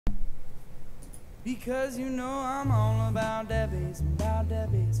Because you know I'm all about that bass, and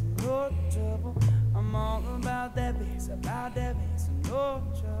no trouble. I'm all about that bass, and no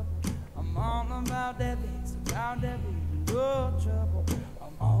trouble. I'm all about that bass, and no trouble.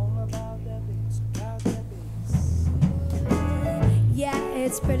 I'm all about that bass, Yeah,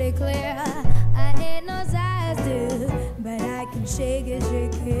 it's pretty clear. I ain't no size two, but I can shake it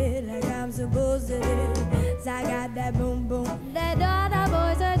like I'm supposed to do. 'Cause I got that boom boom that all the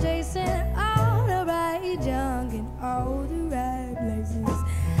boys are chasing, all the right junk in all the right places.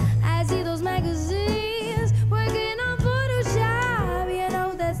 I see those magazines working on Photoshop. You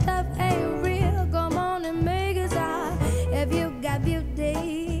know that stuff ain't real. Come on and make it stop. If you got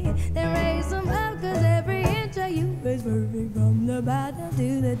beauty, then raise them up, 'cause every inch of you is perfect from the bottom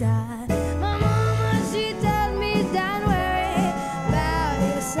to the top. My mama, she tells me don't worry about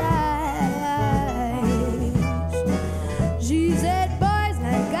your size. She said boys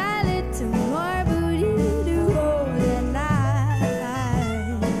like a little more booty to hold at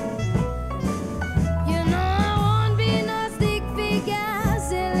night. You know I won't be no stick figure,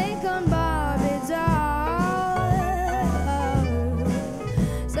 silicone Barbie doll.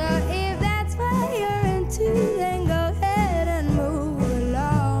 So if that's what you're into, then go ahead and move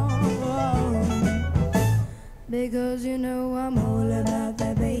along. Because you know I'm all about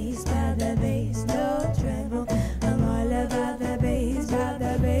the bass, no treble. I'm all about the bass,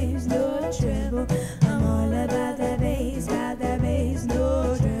 no treble. I'm all about the bass,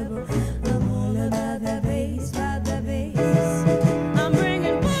 no treble. I'm all about the bass, I'm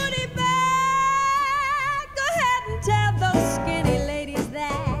bringing booty back. Go ahead and tell those skinny ladies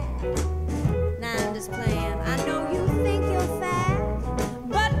that. Nah, I'm just playing. I know you think you're fat,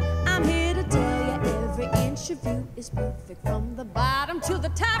 but I'm here to tell you every inch of you is perfect from the bottom to the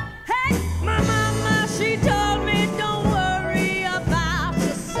top. Hey, my mama, she told me don't worry about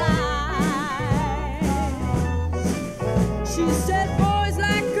your size. She said boys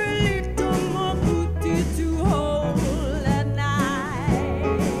like a little more booty to hold at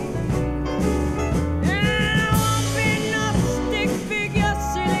night. And I won't be no stick figure,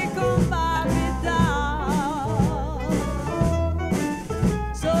 silicone Barbie doll.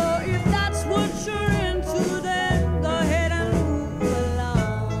 So if that's what you're into, then go ahead and move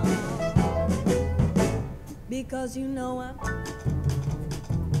along. Because you know I'm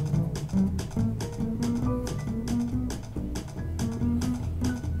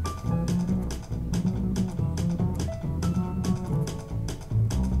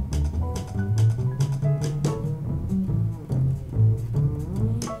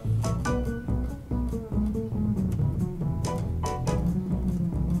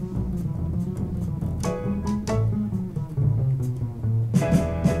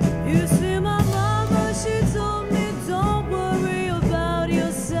You see my mama, she told me don't worry about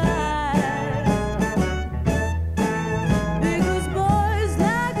your size. Because boys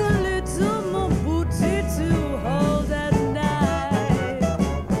like a little more booty to hold at night.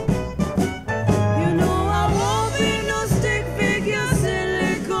 You know I won't be no stick figure,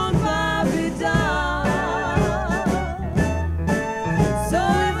 silicone Barbie doll. So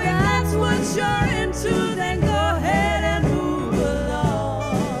if that's what you're into, then go ahead and move along.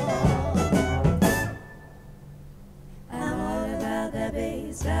 I'm all about the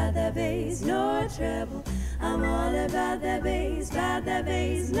bass, no treble. I'm all about the bass,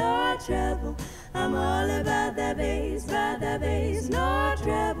 no treble. I'm all about the bass, no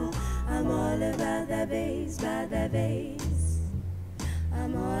treble. I'm all about the bass,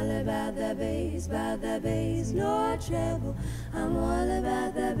 I'm all about the bass, no treble. I'm all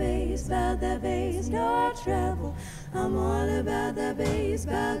about the bass, no treble. I'm all about the bass,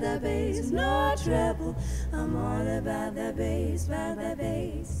 no treble. I'm all about the bass,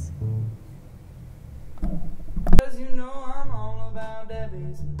 Cause you know I'm all about that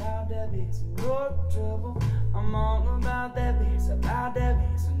bass, and no trouble. I'm all about that bass, and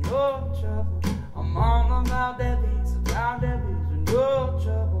no trouble. I'm all about that bass, and no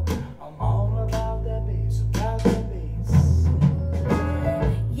trouble. I'm all about that bass,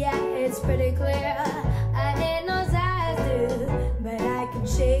 Yeah, it's pretty clear. I ain't no size two, but I can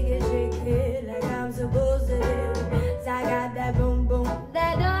shake it like I'm supposed to do. 'Cause I got that boom boom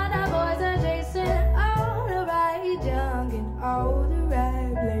that all the boys are chasing, all the right junk in all the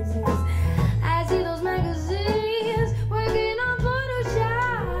right places. I see those magazines working on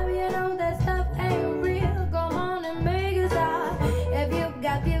Photoshop. You know that stuff ain't real. Come on and make it stop. If you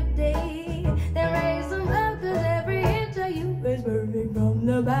got beauty, then raise them up, 'cause every inch of you is perfect from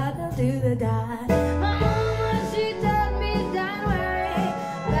the bottom to the top. My mama, she told me don't worry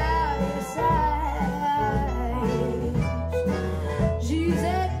about your size. She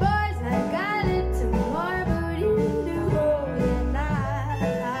said boys like got it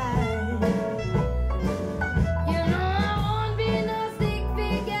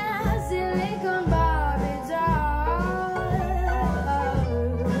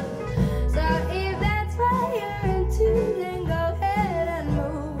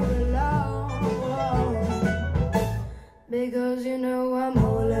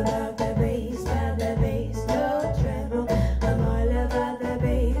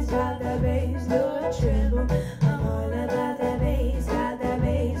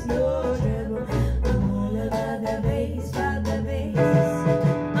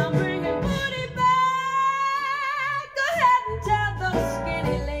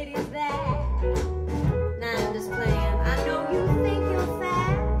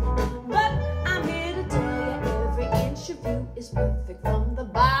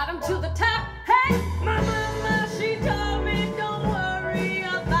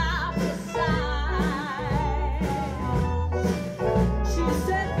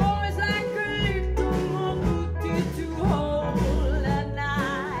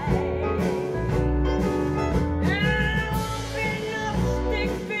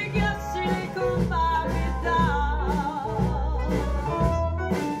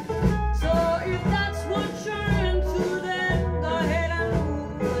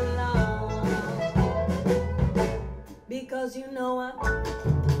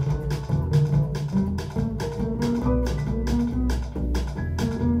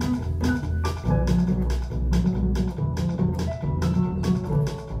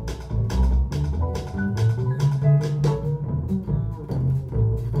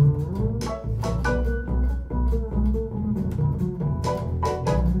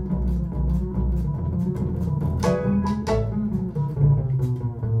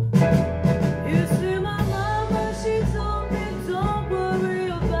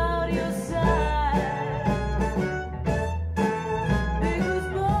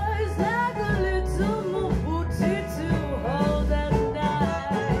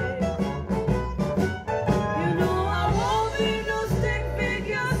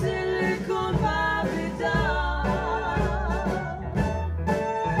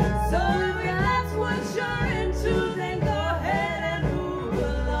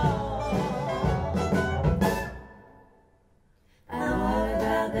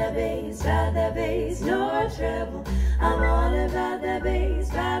that bass, about that bass, no trouble. I'm all about that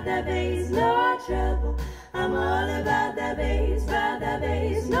bass, no trouble. I'm all about that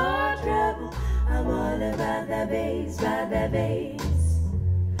bass, no trouble. I'm all about that bass,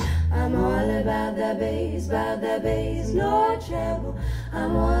 I'm all about that bass, no trouble.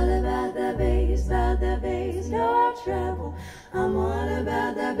 I'm all about that bass, no trouble. I'm all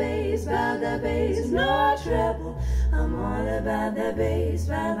about that bass, no trouble. I'm all about that bass,